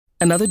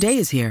Another day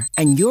is here,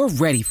 and you're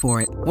ready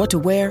for it. What to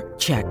wear?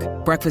 Check.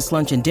 Breakfast,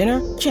 lunch, and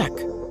dinner? Check.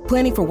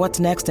 Planning for what's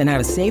next and how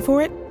to save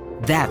for it?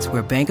 That's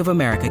where Bank of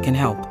America can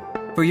help.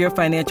 For your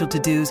financial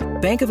to-dos,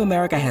 Bank of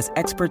America has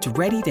experts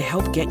ready to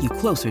help get you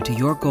closer to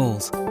your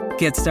goals.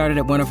 Get started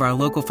at one of our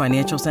local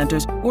financial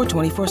centers or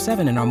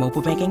 24/7 in our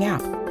mobile banking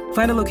app.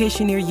 Find a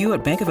location near you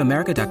at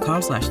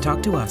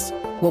bankofamerica.com/talktous.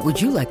 What would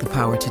you like the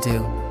power to do?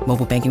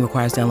 Mobile banking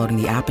requires downloading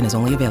the app and is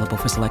only available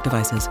for select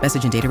devices.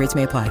 Message and data rates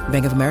may apply.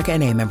 Bank of America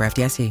N.A., member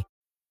FDIC.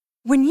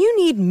 When you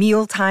need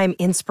mealtime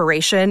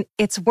inspiration,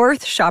 it's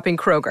worth shopping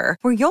Kroger,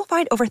 where you'll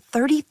find over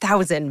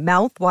 30,000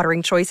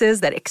 mouth-watering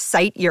choices that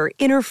excite your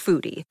inner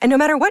foodie. And no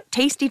matter what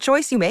tasty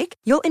choice you make,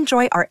 you'll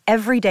enjoy our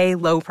everyday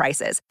low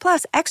prices,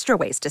 plus extra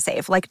ways to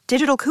save, like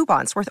digital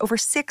coupons worth over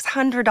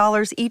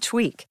 $600 each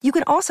week. You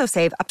can also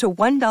save up to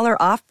 $1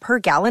 off per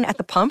gallon at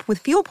the pump with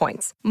fuel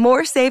points.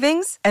 More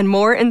savings and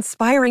more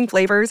inspiring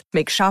flavors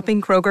make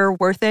shopping Kroger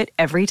worth it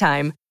every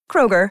time.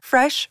 Kroger,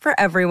 fresh for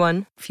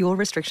everyone. Fuel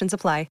restrictions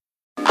apply.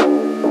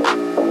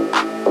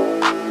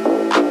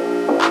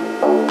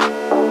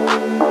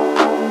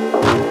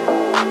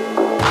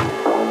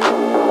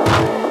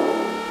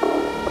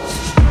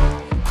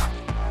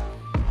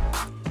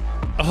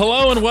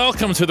 Hello and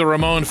welcome to the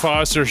Ramon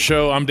Foster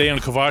Show. I'm Dan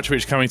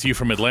Kovacevic coming to you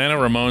from Atlanta.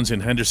 Ramon's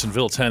in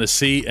Hendersonville,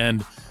 Tennessee.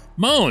 And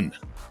Moan,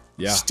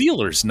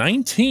 Steelers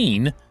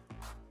 19,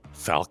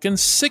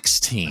 Falcons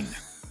 16.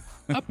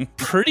 A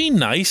pretty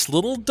nice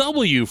little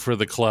W for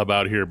the club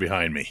out here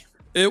behind me.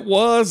 It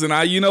was,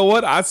 and you know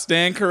what? I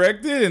stand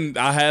corrected, and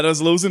I had us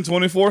losing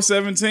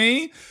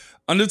 24-17,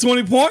 under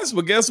 20 points,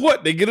 but guess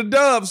what? They get a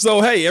dub,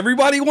 so hey,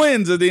 everybody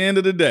wins at the end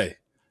of the day.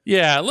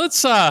 Yeah,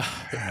 let's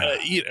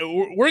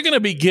we're going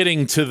to be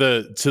getting to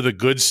the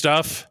good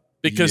stuff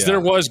because there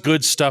was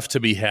good stuff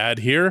to be had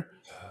here.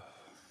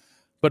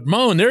 But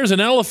Moan, there's an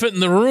elephant in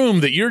the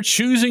room that you're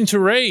choosing to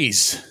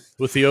raise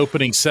with the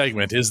opening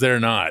segment, is there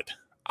not?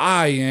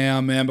 I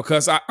am, man,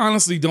 because I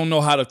honestly don't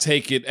know how to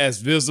take it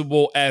as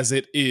visible as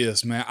it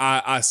is, man.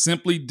 I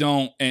simply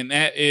don't, and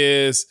that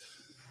is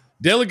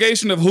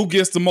delegation of who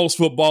gets the most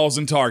footballs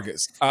and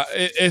targets.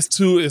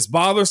 It's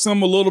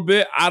bothersome a little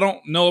bit. I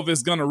don't know if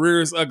it's going to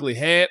rear its ugly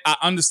head. I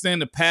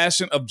understand the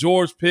passion of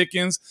George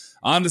Pickens.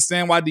 I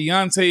understand why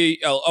Deontay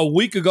a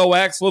week ago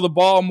asked for the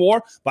ball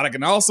more, but I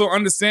can also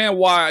understand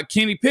why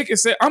Kenny Pickett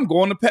said, I'm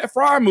going to Pat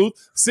Freiermuth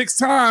 6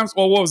 times,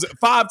 or what was it,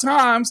 5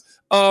 times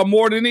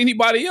more than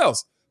anybody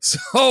else.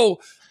 So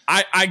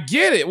I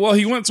get it. Well,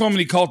 he went to him and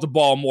he caught the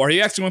ball more. He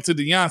actually went to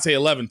Deontay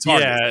 11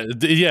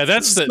 targets. Yeah.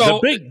 That's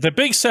the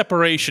big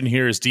separation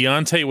here is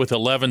Deontay with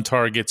 11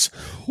 targets,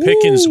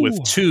 Pickens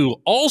with 2.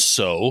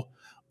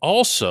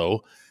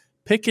 Also,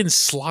 Pickens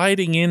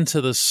sliding into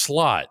the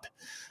slot.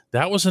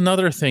 That was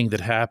another thing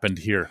that happened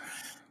here,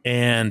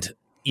 and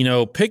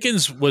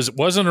Pickens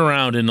wasn't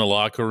around in the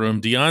locker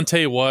room.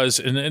 Deontay was,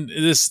 and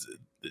this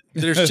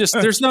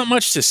there's not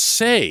much to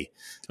say.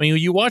 I mean,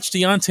 you watch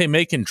Deontay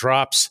making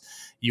drops.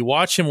 You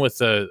watch him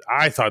with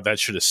I thought that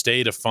should have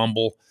stayed a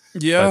fumble.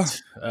 Yeah.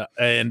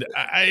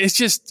 It's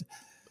just,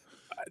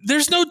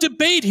 there's no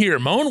debate here,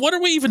 Moan. What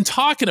are we even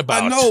talking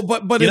about? I know,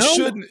 but it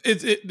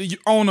shouldn't.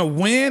 On a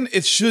win,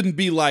 it shouldn't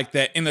be like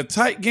that. In a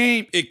tight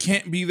game, it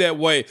can't be that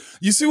way.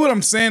 You see what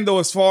I'm saying, though,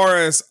 as far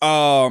as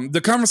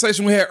the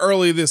conversation we had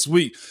earlier this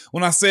week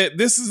when I said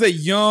this is a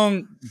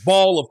young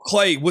ball of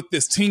clay with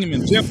this team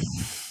in general.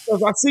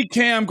 Because I see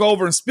Cam go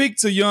over and speak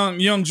to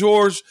young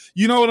George,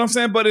 you know what I'm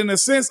saying? But in a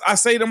sense, I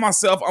say to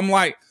myself, I'm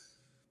like,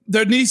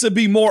 there needs to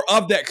be more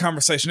of that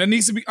conversation. There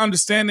needs to be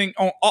understanding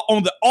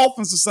on the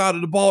offensive side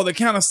of the ball that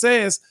kind of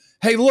says,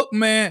 hey, look,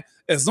 man,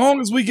 as long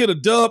as we get a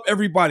dub,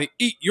 everybody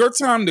eat. Your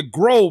time to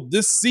grow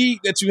this seed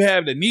that you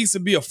have that needs to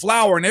be a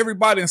flower, and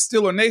everybody in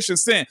Steeler Nation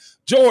saying,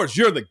 George,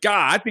 you're the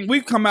guy. I think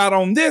we've come out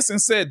on this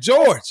and said,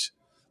 George,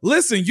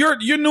 listen,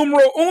 you're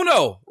numero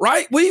uno,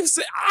 right? We've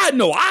said, I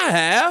know I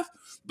have.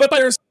 But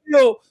there's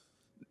still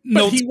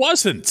no. But he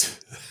wasn't.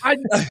 I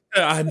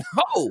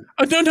know.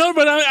 No,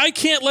 but I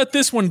can't let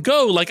this one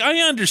go. Like, I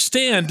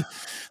understand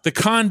the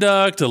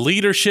conduct, the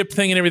leadership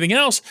thing, and everything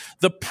else.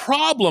 The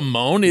problem,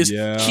 Moan, is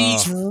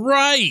he's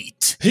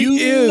right.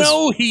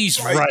 He's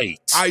right.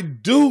 I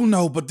do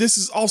know, but this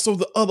is also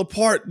the other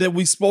part that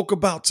we spoke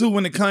about, too,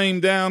 when it came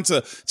down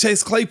to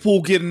Chase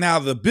Claypool getting out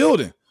of the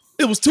building.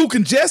 It was too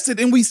congested,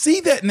 and we see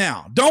that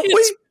now, don't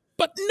we?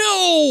 But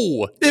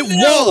no, it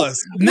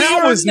was.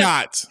 Now it's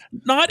not.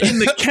 Not in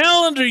the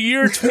calendar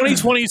year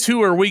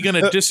 2022 are we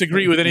going to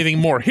disagree with anything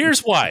more. Here's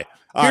why.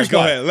 All right,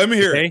 go ahead. Let me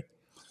hear it.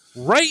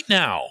 Right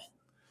now,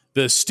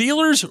 the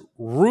Steelers'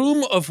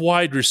 room of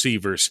wide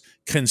receivers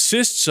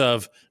consists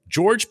of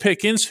George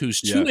Pickens,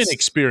 who's too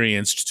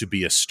inexperienced to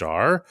be a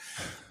star,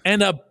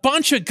 and a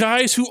bunch of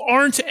guys who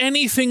aren't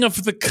anything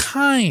of the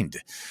kind.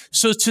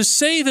 So to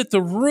say that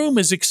the room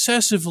is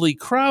excessively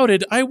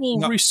crowded, I will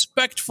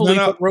respectfully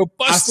but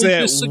robustly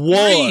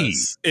disagree.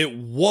 It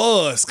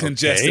was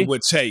congested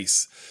with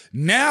Chase.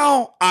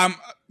 Now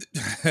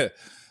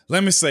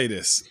let me say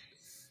this.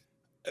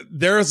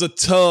 There is a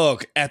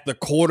tug at the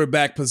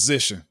quarterback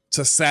position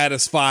to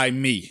satisfy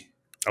me.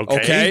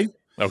 Okay?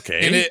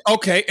 Okay.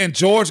 And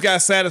George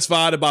got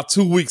satisfied about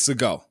 2 weeks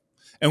ago.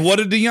 And what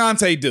did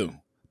Deontay do?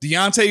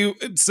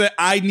 Deontay said,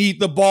 I need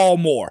the ball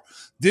more.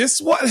 This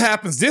is what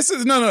happens. This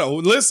is no.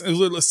 Listen,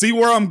 let's see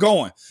where I'm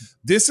going.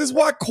 This is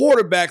why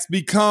quarterbacks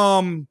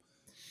become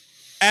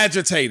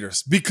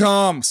agitators,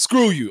 become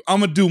screw you.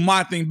 I'm gonna do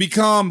my thing.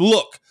 Become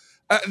look.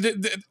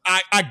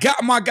 I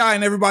got my guy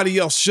and everybody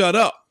else shut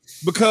up,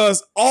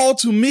 because all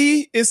to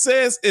me it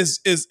says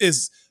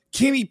is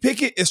Kenny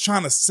Pickett is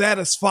trying to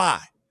satisfy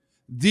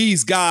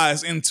these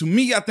guys, and to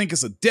me I think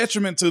it's a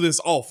detriment to this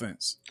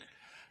offense.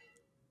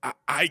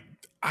 I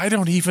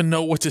don't even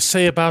know what to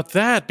say about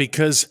that,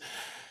 because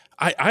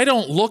I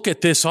don't look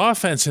at this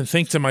offense and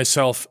think to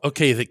myself,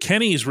 okay, that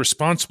Kenny is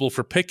responsible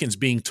for Pickens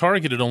being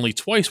targeted only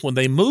twice when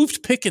they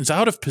moved Pickens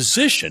out of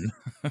position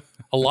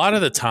a lot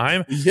of the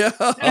time. Yeah.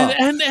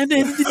 And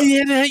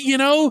you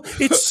know,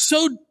 it's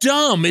so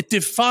dumb. It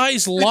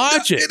defies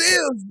logic. It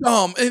is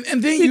dumb.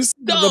 And then you see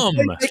the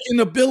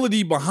playmaking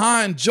ability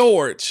behind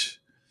George.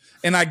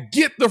 And I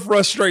get the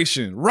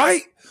frustration,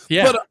 right?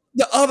 Yeah. But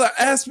the other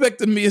aspect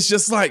of me is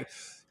just like,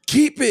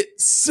 keep it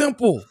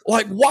simple.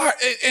 Like, why?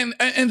 And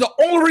the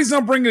only reason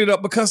I'm bringing it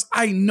up, because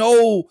I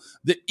know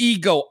the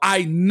ego.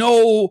 I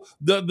know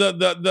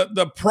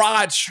the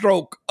pride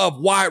stroke of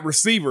wide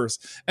receivers.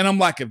 And I'm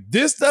like, if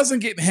this doesn't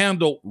get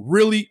handled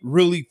really,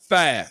 really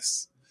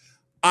fast,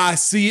 I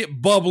see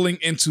it bubbling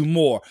into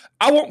more.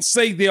 I won't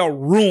say they'll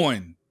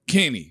ruin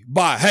Kenny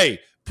by, hey,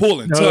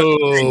 pulling.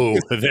 No,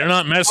 they're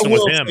not messing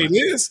with him.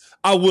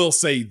 I will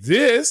say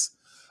this.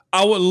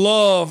 I would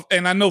love,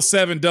 and I know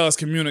Seven does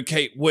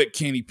communicate with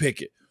Kenny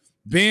Pickett,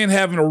 Ben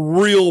having a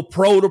real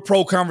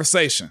pro-to-pro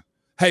conversation.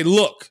 Hey,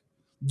 look,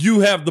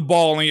 you have the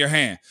ball in your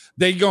hand.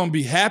 They're going to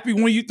be happy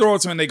when you throw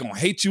it to them. They're going to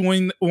hate you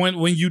when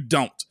you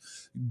don't.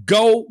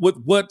 Go with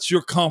what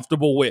you're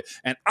comfortable with.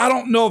 And I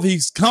don't know if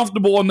he's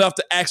comfortable enough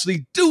to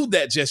actually do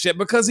that just yet,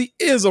 because he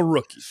is a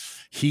rookie.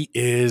 He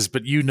is,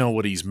 but you know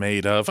what he's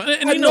made of.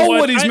 And I know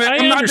what he's made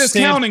of. I'm not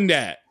discounting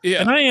that.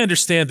 Yeah. And I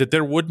understand that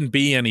there wouldn't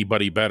be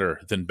anybody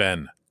better than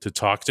Ben to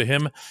talk to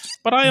him,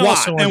 but I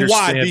also understand. And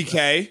why,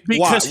 DK?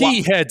 Because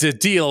he had to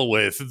deal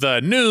with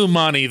the new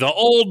money, the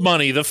old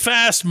money, the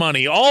fast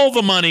money, all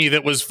the money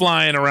that was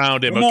flying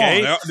around him.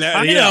 Okay,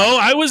 I know,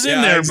 I was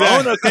in there,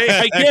 exactly. Bro. Okay,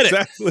 I get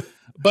exactly. it.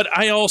 But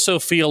I also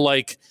feel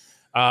like,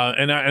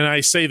 and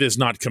I say this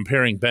not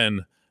comparing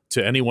Ben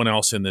to anyone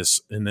else in this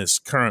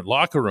current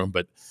locker room,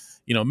 but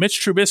you know,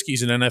 Mitch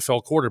Trubisky's an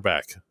NFL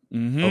quarterback.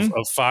 Mm-hmm.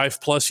 Of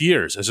 5+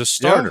 years as a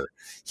starter.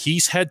 Yeah.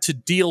 He's had to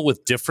deal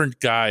with different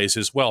guys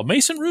as well.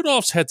 Mason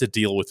Rudolph's had to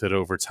deal with it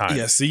over time.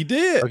 Yes, he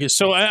did. Okay,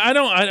 so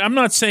I'm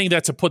not saying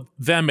that to put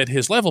them at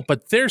his level,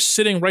 but they're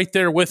sitting right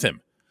there with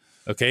him.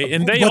 Okay,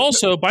 and they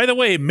also, by the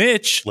way,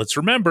 let's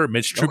remember,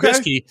 Mitch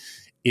Trubisky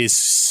is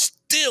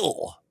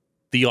still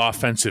the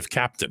offensive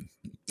captain.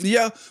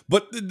 Yeah,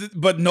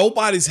 but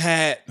nobody's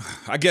had,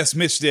 I guess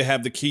Mitch did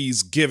have the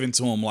keys given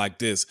to him like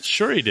this.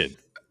 Sure he did.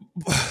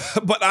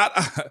 But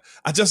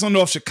I just don't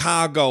know if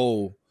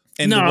Chicago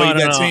and the way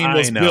that team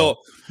was built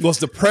was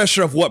the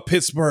pressure of what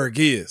Pittsburgh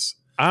is.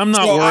 I'm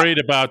not worried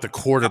about the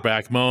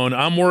quarterback, Moan.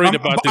 I'm worried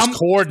about this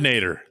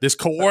coordinator. This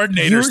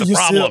coordinator's the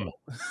problem.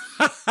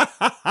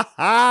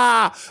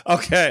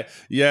 Okay.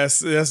 Yes,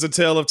 that's a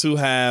tale of two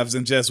halves,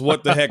 and just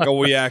what the heck are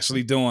we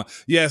actually doing?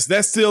 Yes,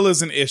 that still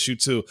is an issue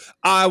too.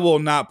 I will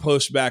not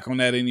push back on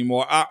that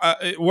anymore.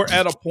 We're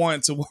at a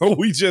point to where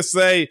we just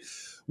say,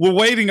 we're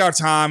waiting our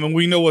time and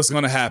we know what's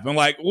going to happen.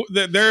 Like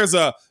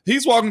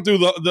he's walking through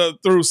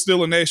through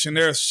Steeler Nation.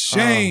 There's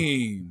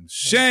shame.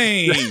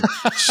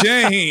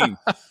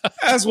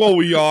 That's what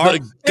we are.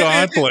 The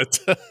gauntlet.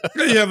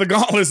 Yeah, the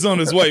gauntlet's on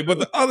his way. But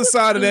the other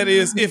side of that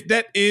is, if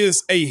that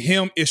is a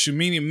him issue,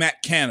 meaning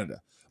Matt Canada,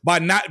 by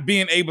not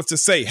being able to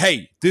say,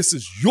 hey, this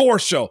is your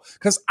show.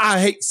 Because I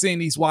hate seeing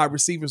these wide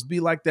receivers be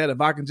like that. If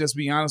I can just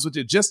be honest with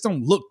you, it just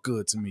don't look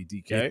good to me,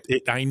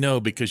 DK. I know,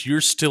 because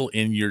you're still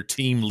in your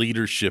team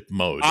leadership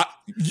mode.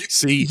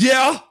 See,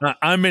 yeah,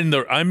 I'm in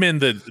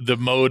the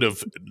mode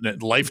of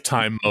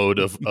lifetime mode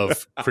of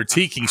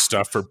critiquing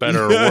stuff for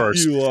better or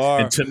worse. You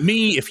are. And to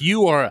me, if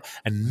you are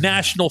a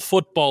National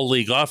Football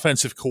League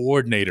offensive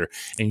coordinator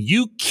and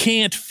you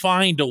can't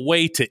find a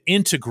way to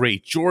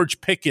integrate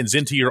George Pickens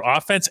into your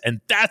offense,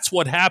 and that's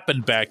what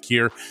happened back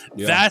here.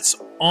 Yeah. That's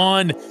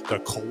on the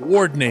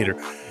coordinator.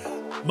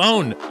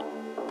 Moan,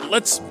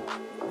 let's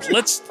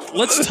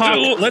talk.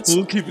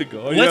 We'll keep it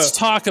going. Let's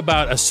talk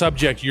about a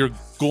subject you're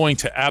going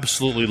to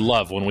absolutely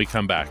love when we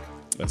come back.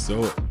 Let's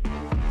do it.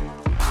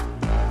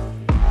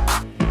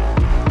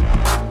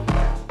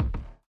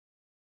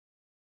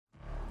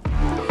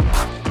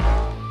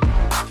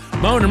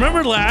 Moan,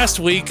 remember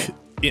last week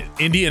in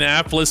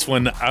Indianapolis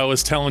when I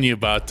was telling you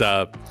about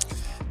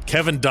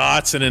Kevin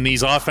Dotson and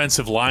these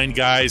offensive line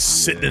guys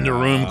sitting in the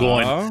room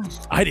going,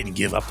 I didn't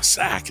give up a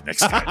sack. Next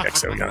time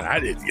I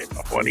didn't give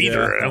up one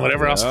either, and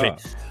whatever else.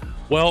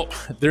 Well,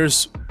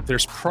 there's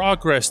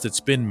progress that's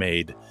been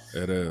made.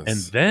 It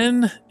is.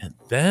 And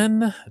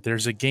then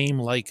there's a game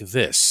like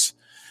this.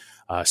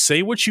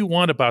 Say what you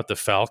want about the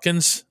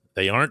Falcons.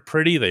 They aren't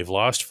pretty. They've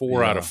lost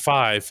 4 out of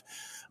 5.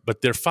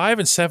 but they're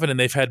 5-7, and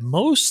they've had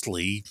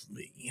mostly,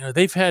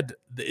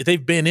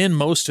 they've been in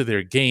most of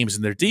their games,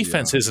 and their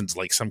defense isn't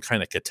like some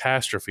kind of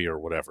catastrophe or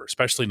whatever,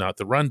 especially not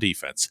the run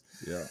defense.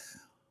 Yeah.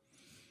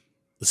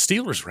 The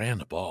Steelers ran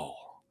the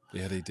ball.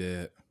 Yeah, they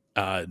did.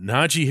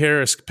 Najee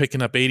Harris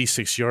picking up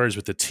 86 yards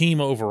with the team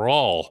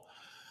overall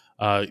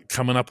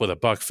coming up with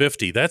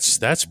 $150.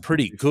 That's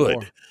pretty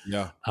good.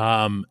 Yeah.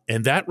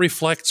 And that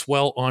reflects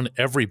well on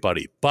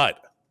everybody. But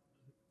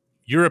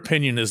your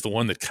opinion is the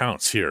one that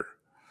counts here.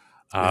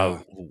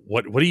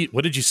 What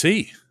did you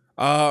see?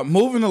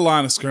 Moving the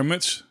line of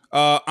scrimmage.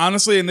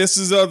 Honestly, and this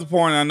is the other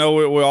point. I know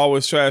we're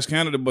always trash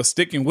Canada, but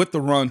sticking with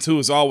the run too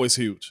is always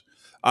huge.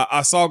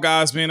 I saw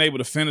guys being able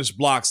to finish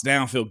blocks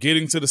downfield,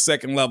 getting to the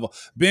second level,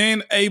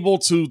 being able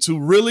to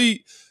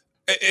really.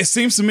 It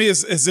seems to me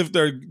as if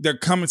they're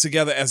coming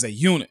together as a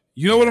unit.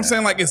 You know what I'm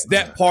saying? Like it's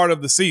that part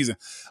of the season.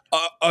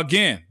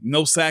 Again,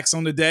 no sacks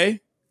on the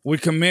day. We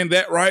commend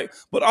that, right?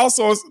 But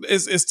also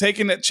it's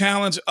taking that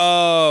challenge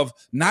of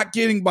not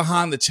getting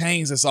behind the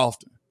chains as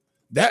often.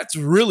 That's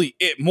really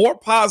it. More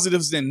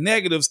positives than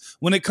negatives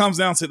when it comes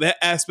down to that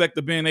aspect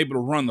of being able to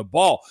run the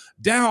ball.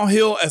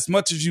 Downhill as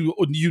much as you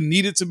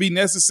needed to be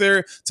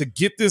necessary to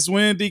get this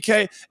win,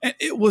 DK. And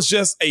it was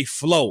just a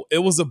flow. It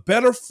was a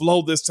better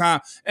flow this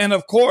time. And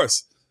of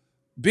course,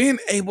 being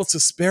able to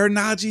spare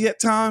Najee at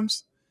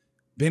times,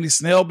 Benny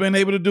Snell being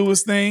able to do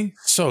his thing.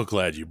 So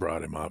glad you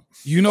brought him up.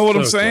 You know what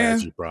I'm saying?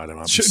 Glad you brought him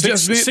up.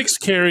 Six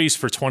carries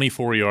for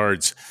 24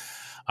 yards.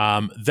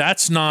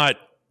 That's not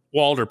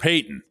Walter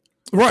Payton.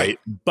 Right.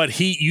 But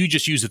you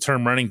just used the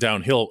term running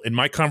downhill. In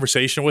my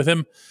conversation with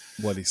him,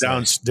 what he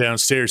said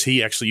downstairs,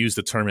 he actually used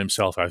the term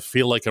himself. I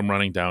feel like I'm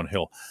running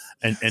downhill.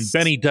 And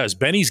Benny does.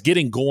 Benny's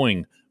getting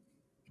going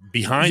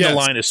behind the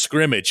line of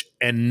scrimmage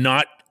and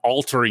not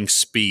altering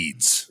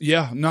speeds.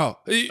 Yeah, no.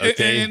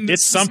 Okay.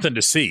 It's something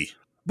to see.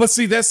 But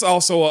see, that's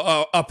also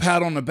a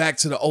pat on the back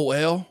to the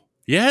OL.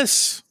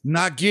 Yes.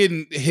 Not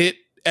getting hit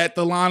at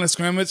the line of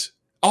scrimmage.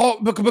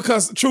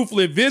 Because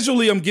truthfully,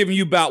 visually, I'm giving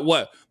you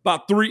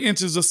about 3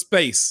 inches of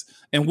space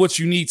and what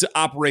you need to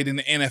operate in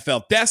the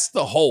NFL. That's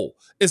the hole.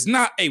 It's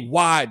not a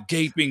wide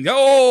gaping,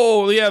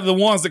 the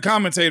ones the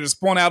commentators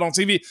point out on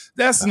TV.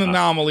 That's an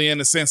anomaly in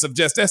the sense of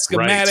just that's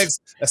schematics,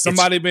 that's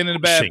somebody been in a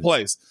bad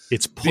place.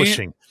 It's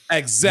pushing.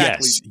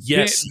 Exactly.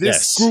 Yes.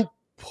 This group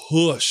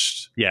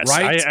pushed. Yes.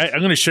 Right? I'm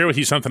going to share with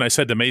you something I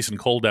said to Mason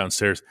Cole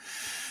downstairs.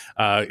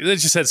 They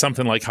just said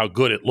something like how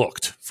good it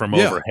looked from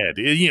overhead.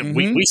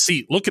 We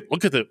see. Look at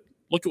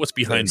what's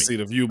behind me. See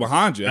the view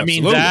behind you.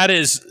 Absolutely. I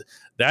mean,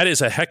 that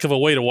is a heck of a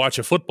way to watch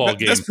a football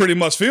game. That's pretty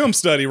much film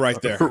study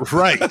right there.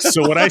 Right.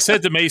 So what I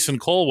said to Mason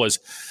Cole was,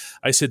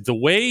 I said the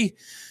way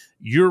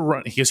you're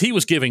running, because he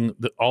was giving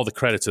all the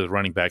credit to the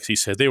running backs. He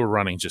said they were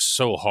running just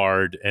so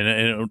hard,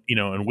 and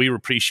we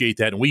appreciate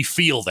that, and we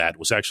feel that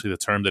was actually the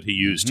term that he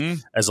used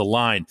as a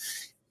line.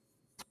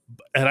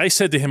 And I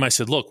said to him, I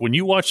said, look, when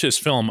you watch this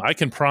film, I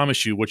can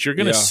promise you what you're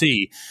going to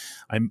see.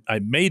 I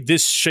made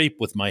this shape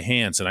with my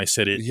hands, and I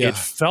said it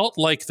felt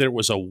like there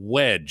was a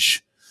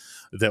wedge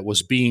that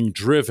was being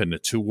driven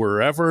to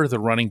wherever the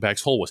running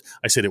back's hole was.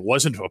 I said it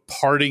wasn't a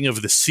parting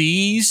of the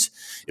seas.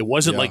 It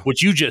wasn't like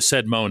what you just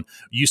said, Moan.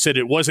 You said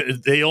it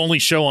wasn't. They only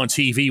show on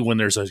TV when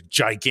there's a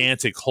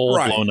gigantic hole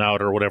blown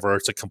out or whatever.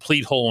 It's a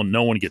complete hole and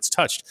no one gets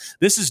touched.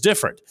 This is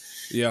different.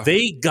 Yeah.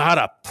 They got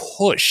a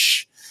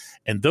push.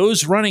 And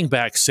those running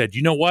backs said,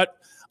 you know what?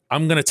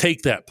 I'm going to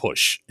take that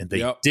push. And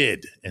they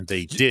did. And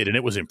they did. And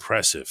it was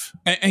impressive.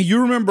 And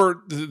you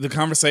remember the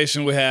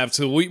conversation we have,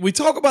 too. We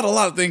talk about a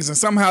lot of things, and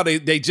somehow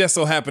they just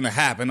so happen to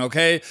happen,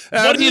 okay?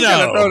 What do you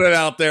know? Throw that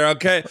out there,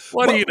 okay?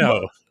 What do you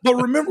know? But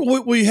remember,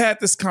 we had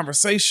this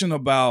conversation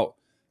about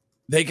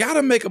they got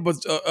to make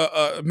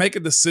a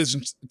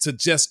decision to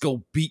just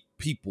go beat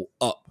people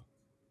up.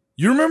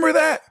 You remember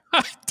that?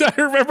 I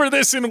remember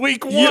this in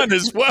week one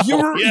as well.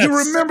 You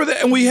remember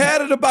that? And we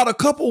had it about a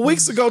couple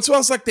weeks ago, too. I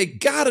was like, they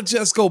got to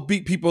just go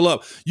beat people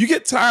up. You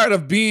get tired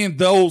of being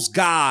those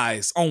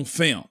guys on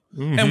film.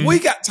 Mm-hmm. And we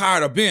got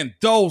tired of being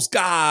those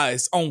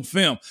guys on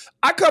film.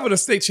 I covered a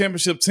state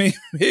championship team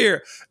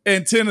here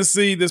in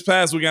Tennessee this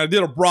past weekend. I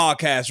did a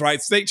broadcast,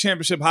 right? State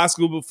championship high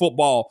school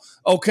football,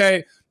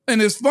 okay? And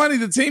it's funny,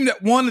 the team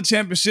that won the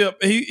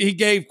championship, he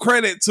gave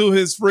credit to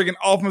his friggin'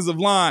 offensive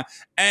line.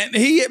 And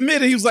he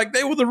admitted, he was like,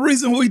 they were the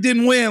reason we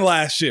didn't win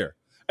last year.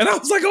 And I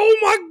was like, oh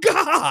my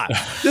God,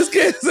 this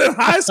kid's in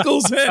high school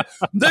said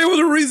they were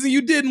the reason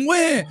you didn't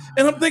win.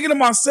 And I'm thinking to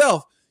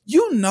myself,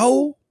 you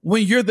know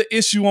when you're the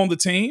issue on the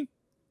team,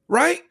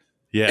 right?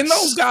 Yes. And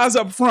those guys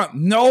up front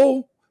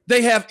know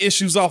they have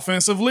issues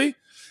offensively.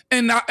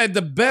 And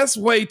the best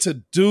way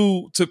to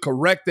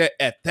correct that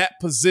at that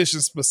position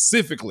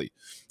specifically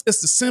is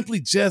to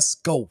simply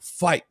just go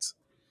fight.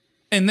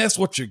 And that's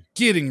what you're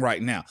getting right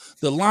now.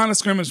 The line of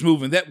scrimmage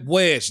moving, that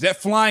wedge,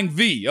 that flying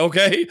V,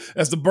 okay?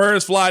 As the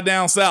birds fly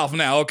down south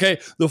now, okay?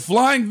 The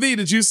flying V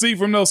that you see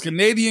from those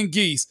Canadian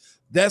geese,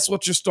 that's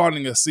what you're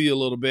starting to see a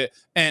little bit.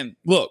 And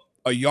look,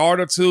 a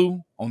yard or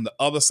two on the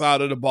other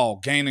side of the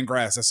ball, gaining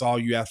grass, that's all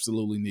you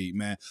absolutely need,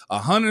 man.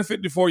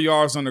 154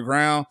 yards on the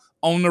ground,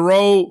 on the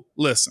road,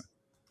 listen.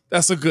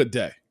 that's a good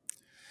day.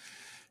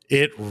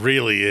 It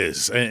really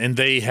is. And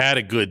they had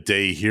a good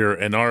day here.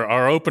 And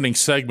our opening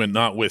segment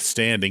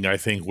notwithstanding, I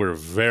think we're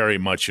very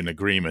much in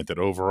agreement that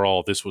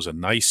overall this was a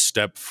nice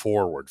step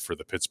forward for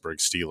the Pittsburgh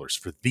Steelers,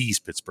 for these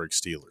Pittsburgh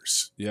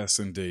Steelers. Yes,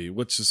 indeed.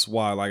 Which is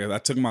why, like, I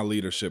took my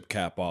leadership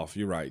cap off.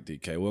 You're right,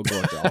 DK. We'll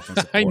go with the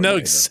offensive I know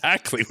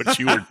exactly what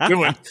you were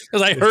doing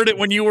because I heard it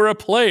when you were a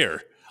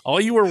player. All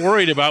you were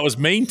worried about was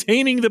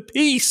maintaining the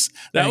peace.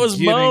 That was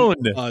Moan.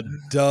 A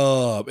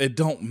dub. It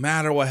don't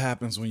matter what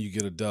happens when you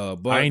get a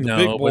dub. But I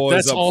know, but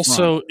that's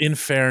also, in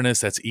fairness,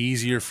 that's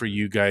easier for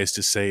you guys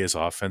to say as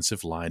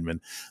offensive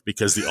linemen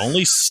because the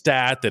only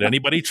stat that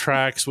anybody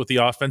tracks with the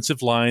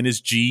offensive line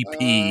is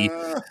GP.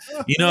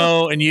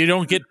 And you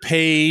don't get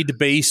paid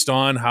based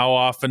on how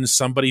often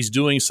somebody's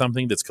doing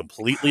something that's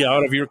completely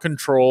out of your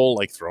control,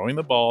 like throwing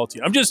the ball to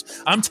you.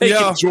 I'm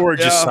taking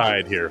George's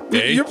side here.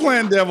 Okay? You're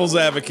playing devil's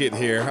advocate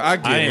here. I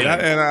get it,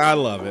 and I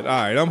love it. All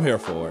right, I'm here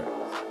for it.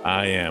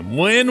 I am.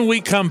 When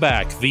we come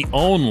back, the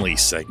only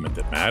segment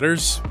that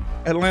matters.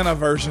 Atlanta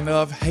version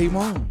of Hey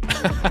Mom.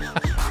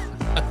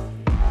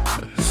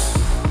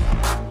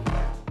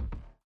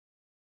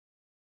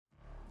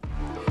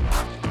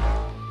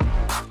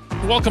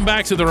 Welcome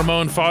back to the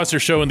Ramon Foster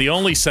Show and the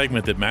only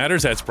segment that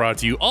matters. That's brought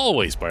to you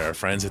always by our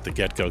friends at the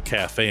Get-Go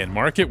Cafe and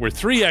Market, where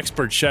 3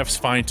 expert chefs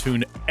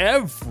fine-tune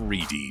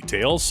every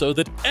detail so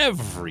that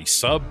every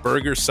sub,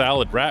 burger,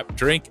 salad, wrap,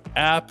 drink,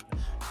 app,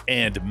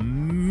 and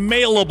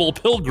mailable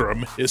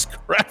pilgrim is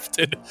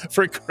crafted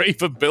for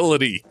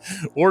craveability.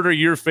 Order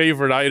your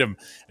favorite item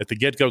at the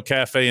Get-Go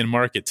Cafe and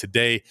Market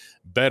today.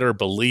 Better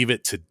believe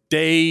it.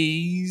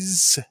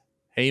 Today's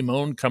Hey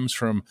Moan comes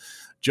from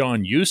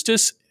John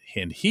Eustace.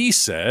 And he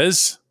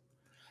says,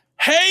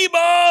 "Hey,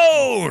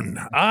 Moan,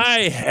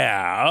 I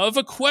have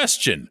a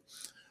question.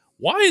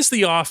 Why is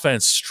the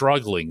offense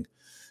struggling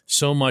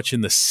so much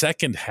in the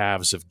second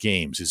halves of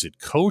games? Is it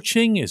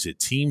coaching? Is it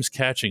teams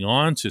catching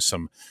on to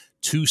some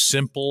too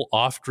simple,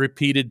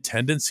 oft-repeated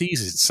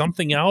tendencies? Is it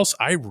something else?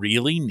 I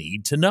really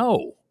need to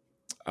know."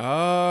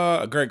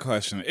 A great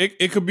question.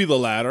 It could be the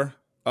latter.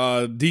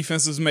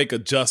 Defenses make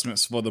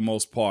adjustments for the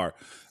most part.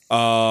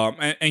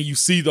 And you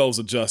see those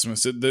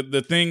adjustments.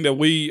 The thing that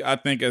we, I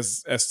think,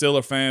 as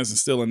Steeler fans and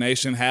Steeler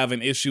Nation have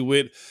an issue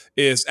with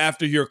is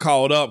after you're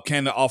called up,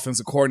 can the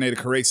offensive coordinator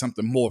create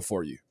something more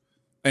for you?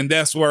 And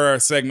that's where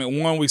segment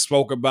 1 we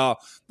spoke about.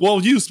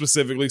 Well, you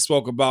specifically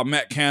spoke about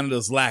Matt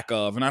Canada's lack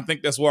of. And I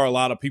think that's where a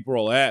lot of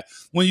people are at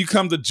when you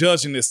come to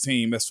judging this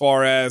team as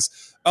far as,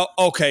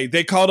 okay,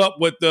 they caught up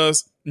with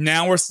us.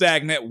 Now we're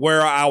stagnant. Where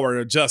are our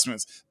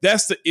adjustments?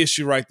 That's the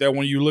issue right there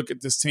when you look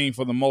at this team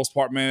for the most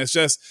part, man. It's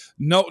just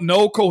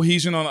no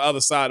cohesion on the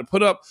other side. To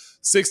put up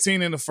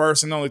 16 in the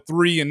first and only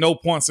 3 and no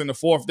points in the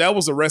fourth, that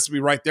was a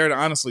recipe right there to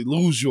honestly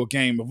lose you a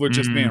game if we're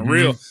just being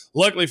real.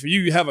 Luckily for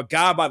you have a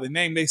guy by the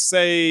name, they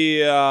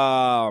say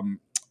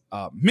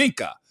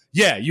Minka.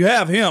 Yeah, you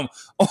have him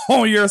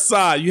on your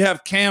side. You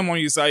have Cam on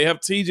your side. You have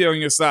TJ on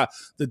your side.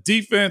 The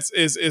defense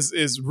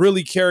is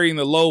really carrying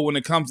the load when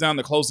it comes down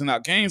to closing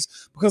out games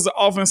because the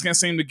offense can't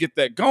seem to get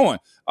that going.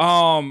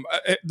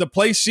 The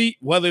play sheet,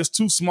 whether it's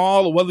too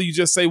small or whether you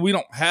just say we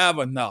don't have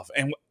enough,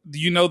 and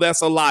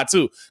that's a lie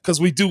too because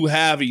we do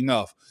have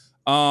enough.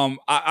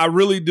 I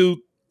really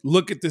do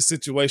look at this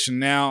situation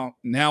now.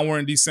 Now we're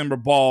in December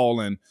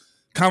ball, and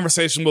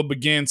conversation will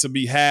begin to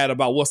be had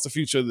about what's the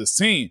future of this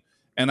team.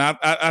 And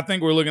I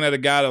think we're looking at a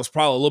guy that was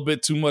probably a little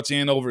bit too much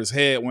in over his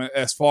head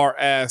as far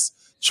as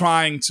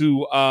trying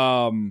to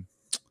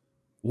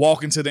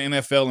walk into the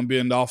NFL and be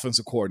an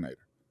offensive coordinator.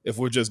 If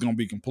we're just going to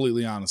be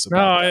completely honest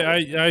about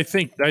it. I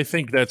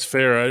think that's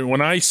fair.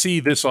 When I see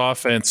this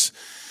offense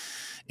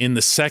in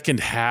the second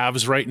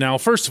halves right now,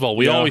 first of all,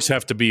 we always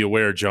have to be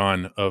aware,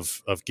 John,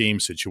 of game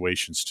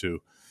situations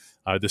too.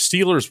 The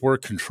Steelers were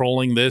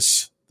controlling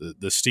this.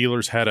 The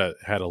Steelers had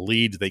a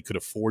lead. They could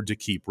afford to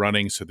keep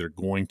running, so they're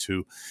going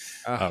to.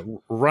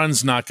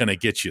 Run's not going to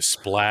get you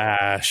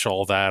splash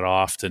all that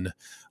often.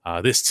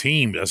 This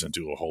team doesn't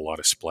do a whole lot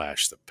of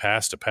splash. The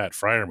pass to Pat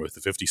Freiermuth,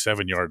 the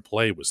 57-yard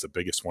play, was the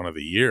biggest one of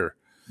the year.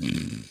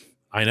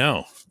 I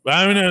know.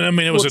 I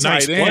mean, it was a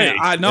nice play.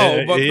 I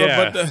know,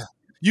 but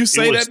you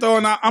say that, though,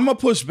 and I'm going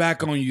to push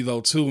back on you,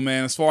 though, too,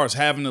 man, as far as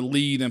having the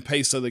lead and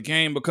pace of the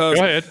game, because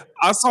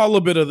I saw a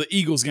little bit of the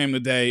Eagles game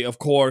today, of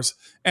course,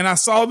 and I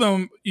saw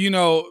them,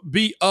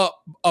 be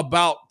up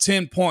about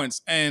 10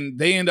 points, and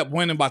they end up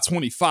winning by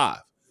 25.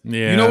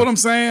 Yeah. You know what I'm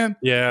saying?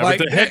 Yeah, but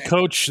the head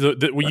coach,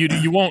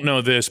 you won't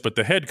know this, but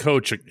the head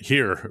coach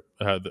here,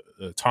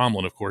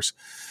 Tomlin, of course,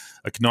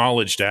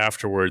 acknowledged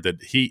afterward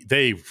that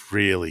they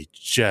really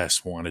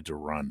just wanted to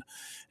run.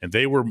 And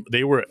they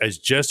were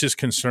just as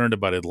concerned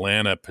about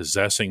Atlanta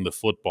possessing the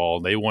football.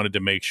 They wanted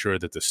to make sure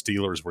that the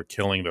Steelers were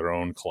killing their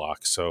own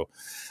clock. So,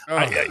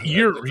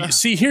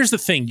 here's the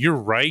thing. You're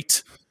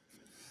right,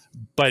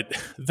 but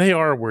they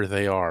are where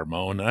they are,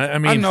 Moan. I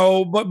mean, I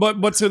know,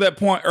 but to that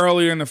point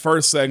earlier in the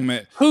first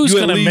segment, who's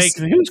going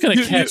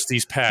to catch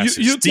these passes?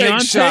 You take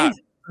Shot.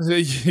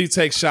 You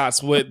take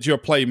shots with your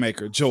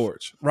playmaker,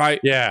 George, right?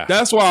 Yeah.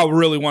 That's where I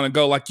really want to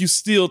go. Like, you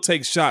still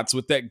take shots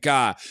with that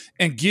guy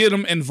and get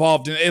him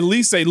involved in, at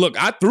least say,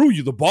 look, I threw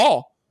you the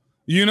ball.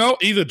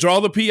 Either draw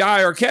the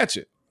PI or catch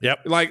it.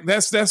 Yep. Like,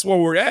 that's where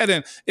we're at.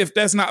 And if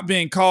that's not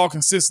being called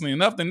consistently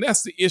enough, then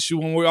that's the issue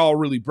when we all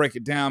really break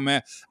it down,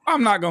 man.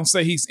 I'm not going to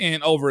say he's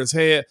in over his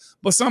head,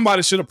 but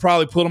somebody should have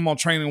probably put him on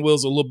training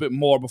wheels a little bit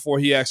more before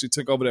he actually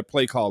took over that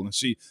play calling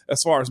sheet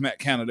as far as Matt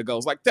Canada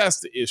goes. Like, that's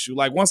the issue.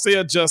 Like, once they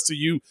adjust to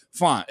you,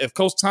 fine. If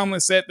Coach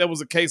Tomlin said that was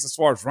the case as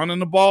far as running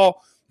the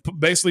ball,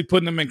 basically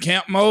putting them in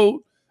camp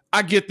mode,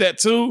 I get that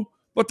too,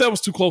 but that was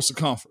too close to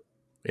comfort.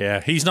 Yeah,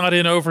 he's not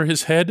in over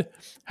his head.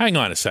 Hang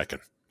on a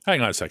second.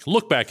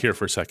 Look back here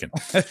for a second.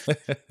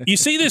 You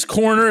see this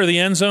corner of the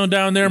end zone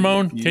down there,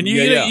 Moan? Can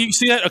you, you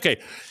see that? Okay.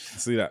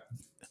 See that.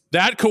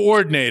 That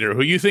coordinator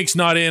who you think's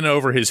not in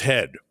over his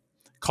head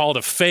called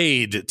a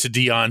fade to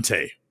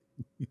Deontay.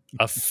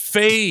 A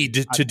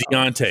fade to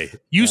Deontay.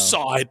 You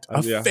saw it.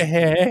 A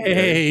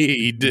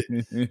fade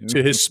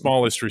to his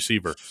smallest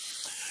receiver.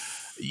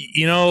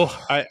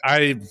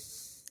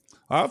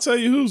 I'll tell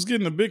you who's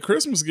getting a big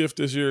Christmas gift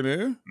this year,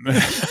 then.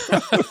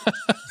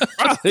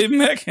 Probably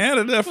Matt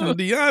Canada from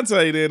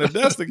Deontay, then, if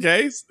that's the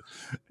case.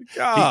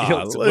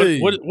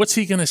 What's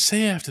he going to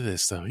say after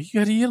this, though? You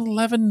got to get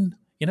 11.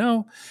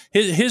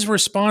 His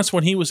response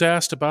when he was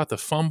asked about the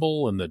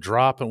fumble and the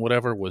drop and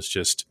whatever was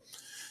just,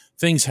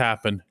 things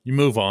happen. You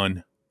move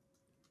on.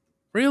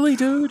 Really,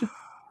 dude?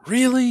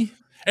 Really?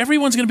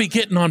 Everyone's going to be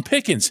getting on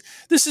Pickens.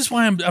 This is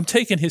why I'm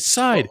taking his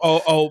side. Go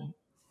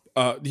ahead.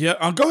 I'll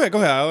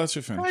let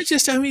you finish.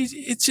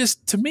 It's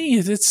just, to me,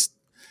 it's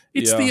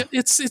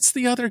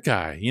the other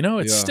guy.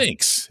 It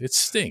stinks. It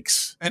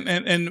stinks.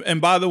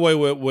 And by the way,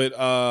 with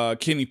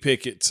Kenny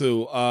Pickett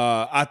too,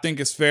 I think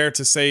it's fair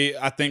to say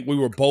I think we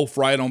were both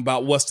right on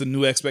about what's the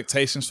new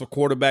expectations for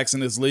quarterbacks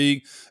in this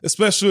league,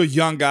 especially a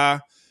young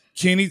guy.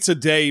 Kenny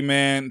today,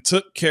 man,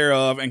 took care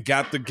of and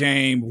got the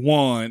game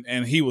won,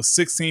 and he was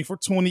 16 for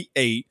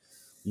 28,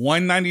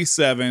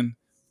 197,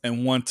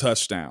 and 1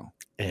 touchdown.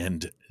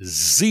 And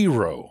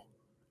 0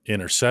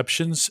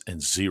 interceptions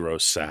and 0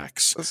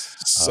 sacks.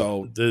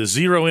 So the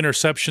 0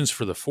 interceptions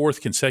for the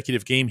 4th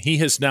consecutive game. He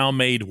has now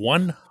made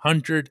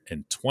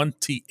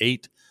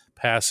 128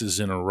 passes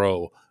in a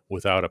row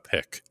without a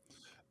pick.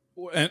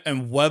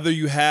 And whether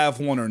you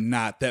have one or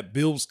not, that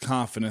builds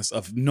confidence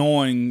of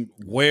knowing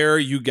where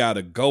you got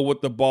to go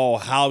with the ball,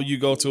 how you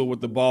go to it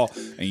with the ball.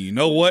 And you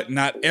know what?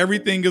 Not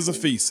everything is a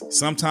feast.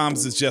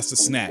 Sometimes it's just a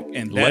snack.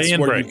 And that's laying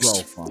where bricks. you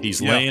grow from.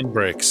 He's laying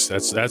bricks.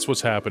 That's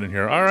what's happening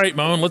here. All right,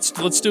 Moan,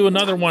 let's do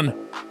another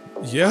one.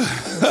 Yeah.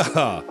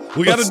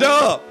 We got a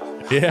dub.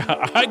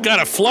 Yeah, I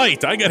got a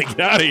flight. I got to get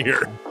out of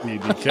here.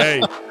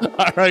 BDK.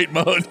 All right,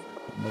 Moan.